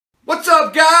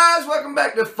up, guys? Welcome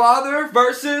back to Father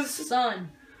versus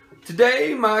Son.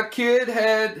 Today, my kid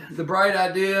had the bright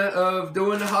idea of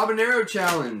doing the Habanero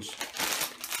challenge.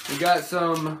 We got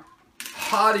some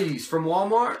hotties from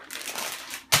Walmart.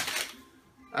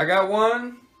 I got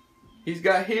one. He's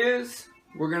got his.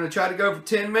 We're going to try to go for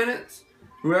 10 minutes.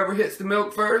 Whoever hits the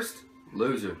milk first,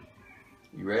 loser.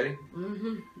 You ready?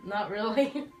 Not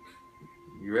really.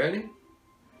 You ready?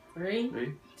 Three,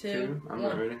 two, I'm one.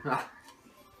 not ready.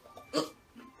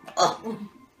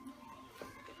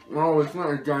 Oh, it's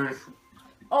not Johnny.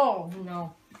 Oh,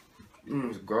 no.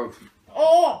 It's gross.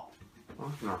 Oh!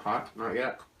 Oh, it's not hot. Not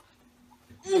yet.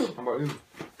 How about you?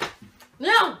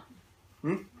 No!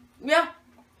 Yeah.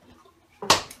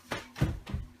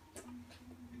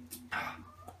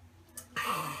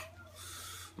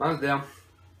 Mine's down.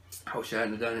 I wish I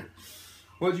hadn't done it.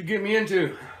 What'd you get me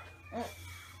into?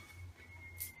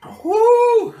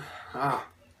 Woo! I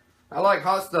like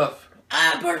hot stuff.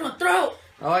 Ah, it burned my throat.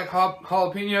 I like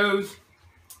jalapenos,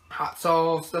 hot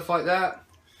sauce, stuff like that.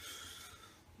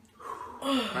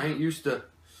 I ain't used to.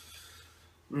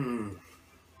 That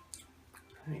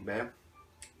ain't bad.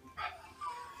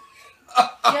 Yeah,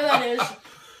 that is.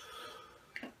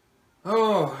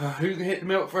 Oh, who can hit the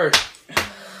milk first?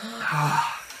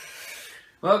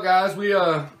 Well, guys, we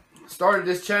started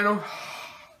this channel.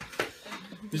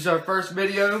 This is our first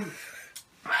video.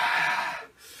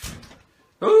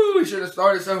 Ooh, we should have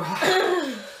started so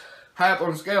high up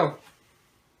on the scale.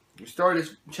 We started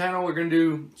this channel. We're gonna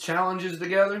do challenges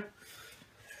together.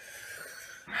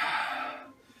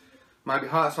 Might be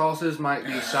hot sauces, might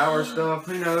be sour stuff.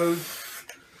 Who knows?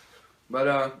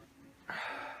 But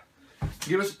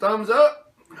give us a thumbs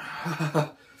up.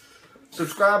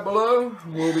 Subscribe below.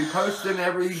 We'll be posting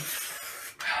every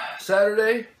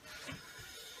Saturday.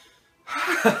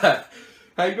 How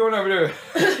you doing over there?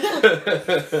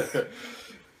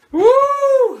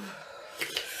 Woo!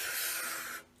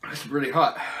 It's really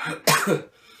hot.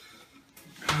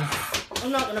 I'm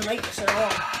not gonna make this at all.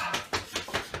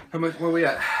 How much? Where we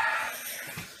at?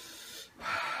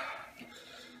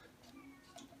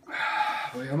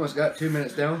 We almost got 2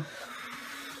 minutes down.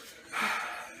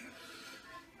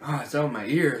 Oh, it's on my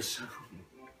ears.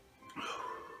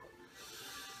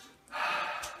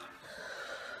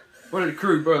 What did the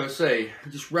crew brothers say?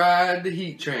 Just ride the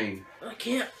heat train. I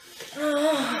can't.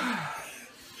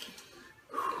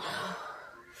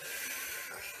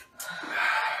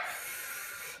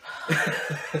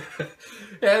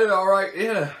 Yeah, it's alright. It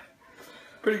had a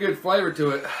pretty good flavor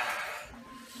to it.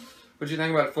 What do you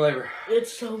think about the flavor?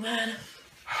 It's so bad.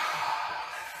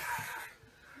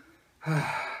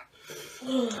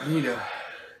 I need a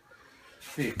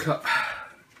cup.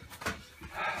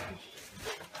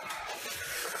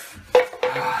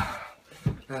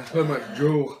 That's so much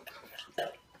drool.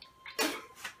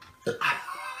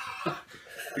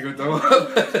 You gonna throw up?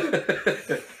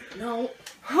 No.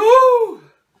 Woo!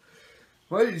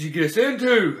 What did you get us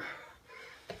into?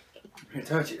 Can't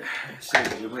touch it. See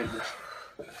if you win.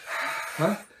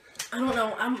 Huh? I don't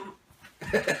know.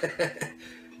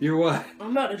 You're what?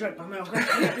 I'm about to drink my milk. I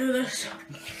can't do this.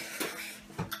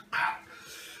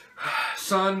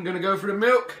 Son, gonna go for the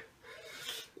milk.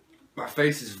 My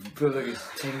face feels like it's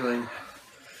tingling.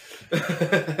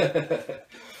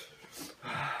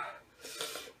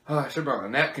 Oh, I should have brought my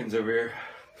napkins over here.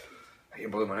 I can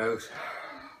blow my nose.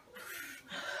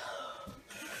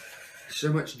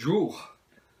 So much drool.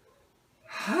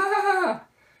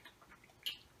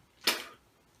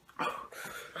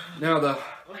 Now the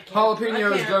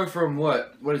jalapenos go from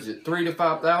what is it? 3,000 to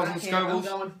 5,000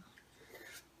 Scovilles.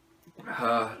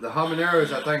 The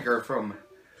habaneros I think are from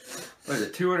what is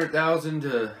it? 200,000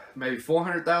 to maybe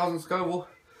 400,000 Scoville.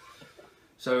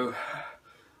 So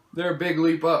they're a big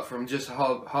leap up from just a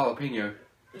jalapeno.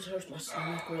 This hurts my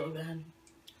stomach really bad.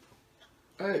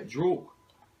 Hey, drool.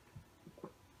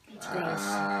 It's gross.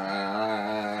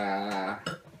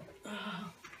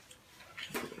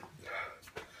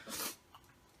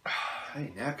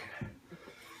 Hey, napkin.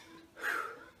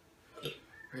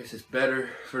 This is better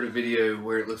for the video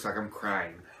where it looks like I'm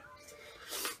crying.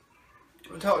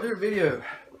 Talk to the video.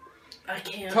 I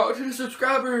can't. Talk to the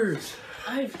subscribers.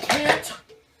 I can't.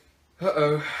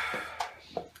 Uh-oh.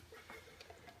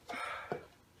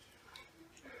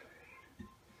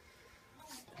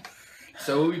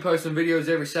 So we'll be posting videos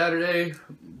every Saturday,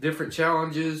 different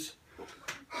challenges.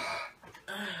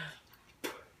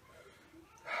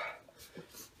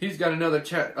 He's got another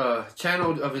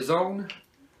channel of his own.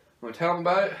 Want to tell him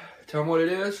about it? Tell him what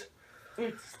it is?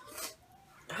 It's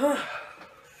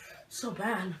so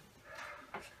bad.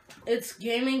 It's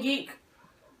GaminGeek.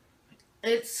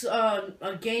 It's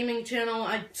a gaming channel.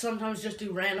 I sometimes just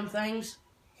do random things.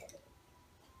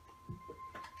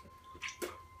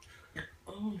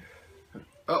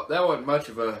 Oh, that wasn't much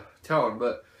of a telling,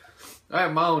 but I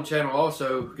have my own channel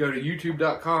also. Go to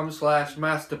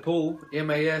youtube.com/Mastapoole,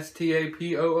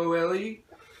 Mastapoole.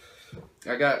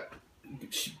 I got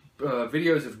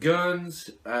videos of guns.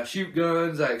 I shoot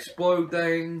guns. I explode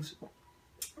things.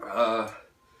 I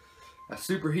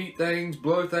superheat things,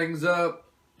 blow things up.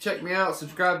 Check me out.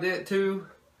 Subscribe to it too.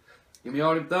 Give me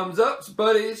all them thumbs ups,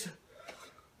 buddies.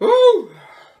 Woo!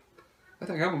 I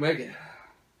think I'm gonna make it.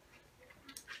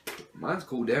 Mine's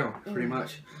cooled down pretty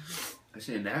much. I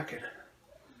see a napkin.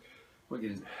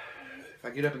 If I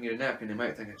get up and get a napkin, they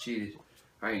might think I cheated.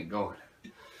 I ain't going.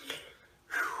 Whew.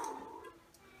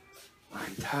 My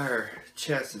entire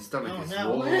chest and stomach is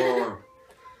warm.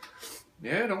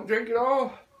 Yeah, don't drink it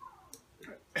all.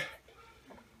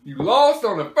 You lost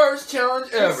on the first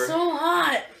challenge ever. It's so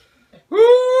hot. Woo!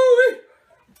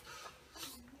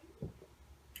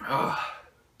 Ah,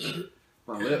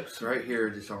 my lips right here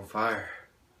are just on fire.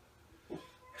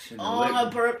 I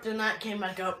burped and that came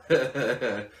back up.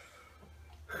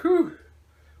 Whew.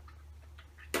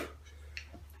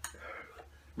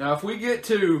 Now, if we get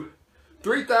to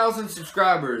 3,000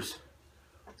 subscribers,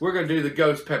 we're going to do the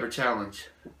Ghost Pepper Challenge.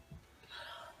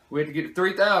 We have to get to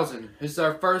 3,000. This is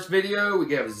our first video.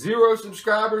 We have 0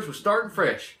 subscribers. We're starting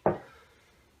fresh. What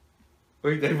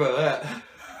do you think about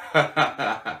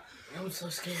that? I'm so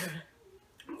scared.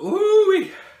 Ooh,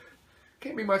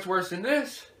 can't be much worse than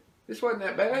this. This wasn't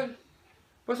that bad.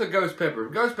 What's a ghost pepper?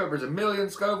 Ghost pepper's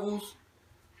 1,000,000 Scovilles.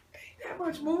 Ain't that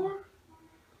much more.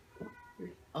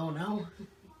 Oh no.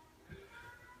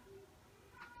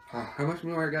 How much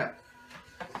more I got?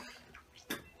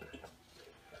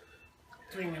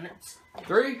 3 minutes.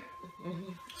 3?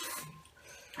 Mm-hmm.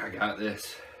 I got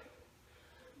this.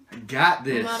 I got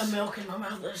this. I'm out of milk in my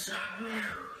mouth this time.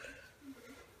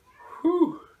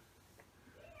 Whew.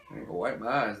 I ain't gonna wipe my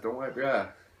eyes. Don't wipe your eye.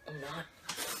 I'm not.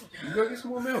 You go get some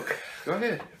more milk. Go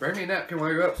ahead. Bring me a napkin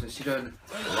while you're up since you done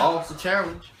lost the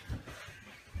challenge.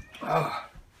 Oh.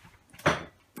 I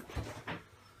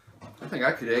think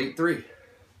I could have ate 3.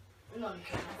 No, you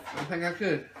can't. I think I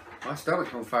could. My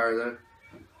stomach's on fire though.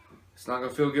 It's not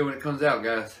gonna feel good when it comes out,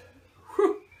 guys.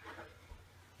 Whew.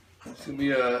 It's gonna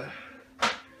be a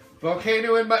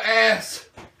volcano in my ass.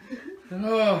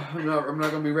 Oh, I'm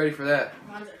not gonna be ready for that.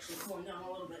 Mine's actually cooling down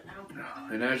a little bit now.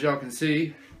 And as y'all can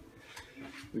see,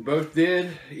 we both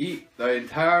did eat the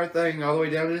entire thing all the way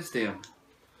down to the stem.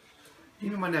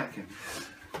 Give me my napkin.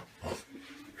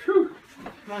 Whew.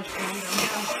 Mine's cooling down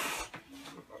now.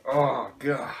 Oh,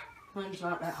 God. Mine's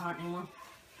not that hot anymore.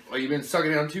 Well, you've been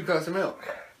sucking down 2 cups of milk.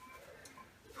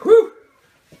 Whew.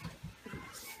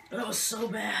 That was so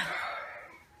bad.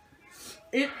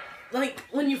 It, like,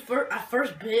 when I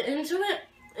first bit into it,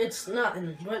 it's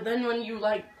nothing. But then when you,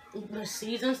 like, the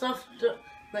seeds and stuff, the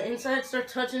inside start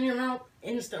touching your mouth,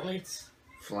 instantly it's...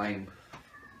 Flame.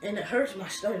 And it hurts my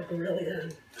stomach really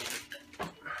good.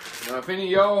 Now, if any of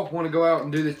y'all want to go out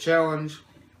and do this challenge,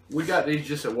 we got these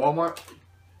just at Walmart.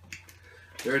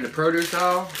 They're in the produce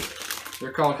aisle.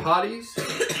 They're called Hotties.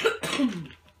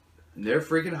 And they're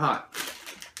freaking hot.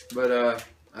 But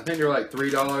I think they're like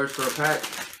 $3 for a pack.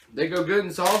 They go good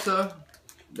in salsa.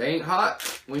 They ain't hot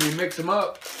when you mix them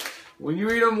up. When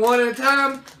you eat them one at a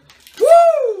time,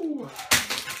 woo!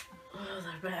 Oh,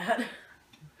 they're bad.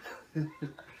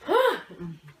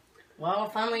 Well, I'll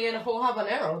finally get a whole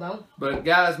habanero though. But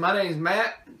guys, my name's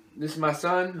Matt. This is my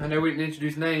son. I know we didn't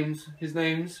introduce names. His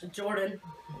name's Jordan.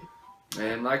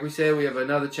 And like we said, we have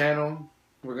another channel.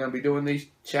 We're going to be doing these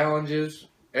challenges.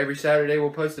 Every Saturday we'll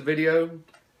post a video.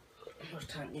 How much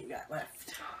time you got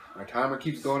left? Our timer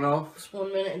keeps going off. It's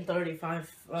 1 minute and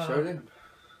 35. Show them.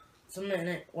 It's a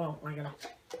minute. Well, I gotta.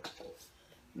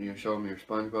 You gonna show them your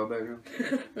SpongeBob background?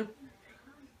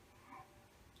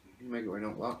 You make it where it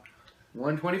don't lock.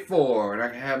 1:24, and I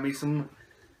can have me some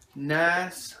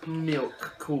nice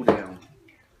milk cool down.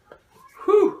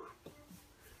 Whew!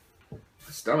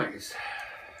 My stomach is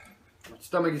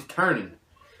turning.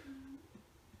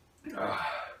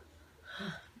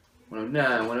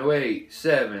 109, 108,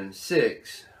 7,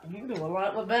 6. You do a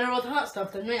lot better with hot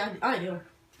stuff than me. I do.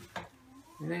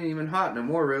 It ain't even hot no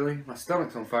more, really. My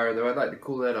stomach's on fire, though. I'd like to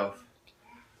cool that off.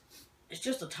 It's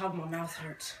just the top of my mouth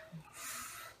hurts.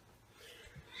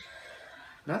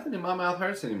 Nothing in my mouth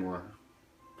hurts anymore.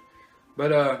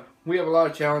 But, we have a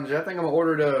lot of challenges. I think I'm going to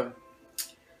order the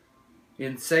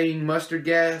Insane Mustard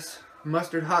Gas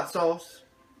Mustard Hot Sauce.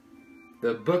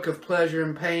 The Book of Pleasure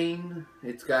and Pain.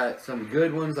 It's got some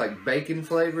good ones like bacon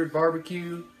flavored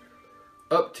barbecue.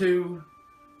 Up to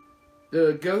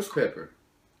the ghost pepper.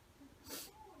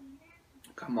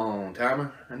 Come on,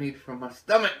 timer. I need it from my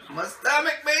stomach. My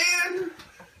stomach, man.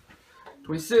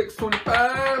 26,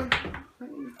 25.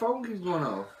 Your phone keeps going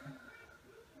off.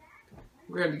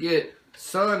 We're going to get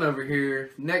Son over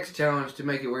here next challenge to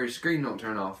make it where his screen don't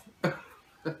turn off.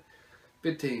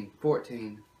 15,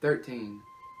 14, 13.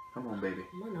 Come on, baby.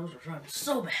 My nose was running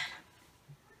so bad.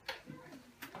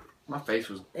 My face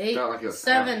was 8, felt like it was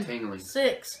 7, tingling.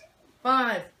 6,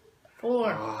 5,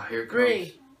 4, Oh, here it 3,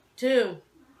 comes. 2,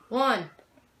 1.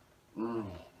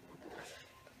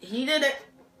 He did it.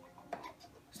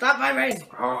 Stop vibrating.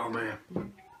 Oh, man.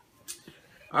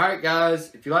 Alright,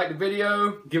 guys. If you liked the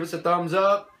video, give us a thumbs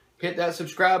up. Hit that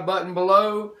subscribe button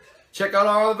below. Check out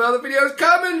all the other videos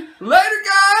coming. Later,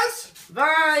 guys.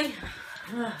 Bye.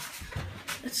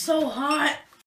 It's so hot.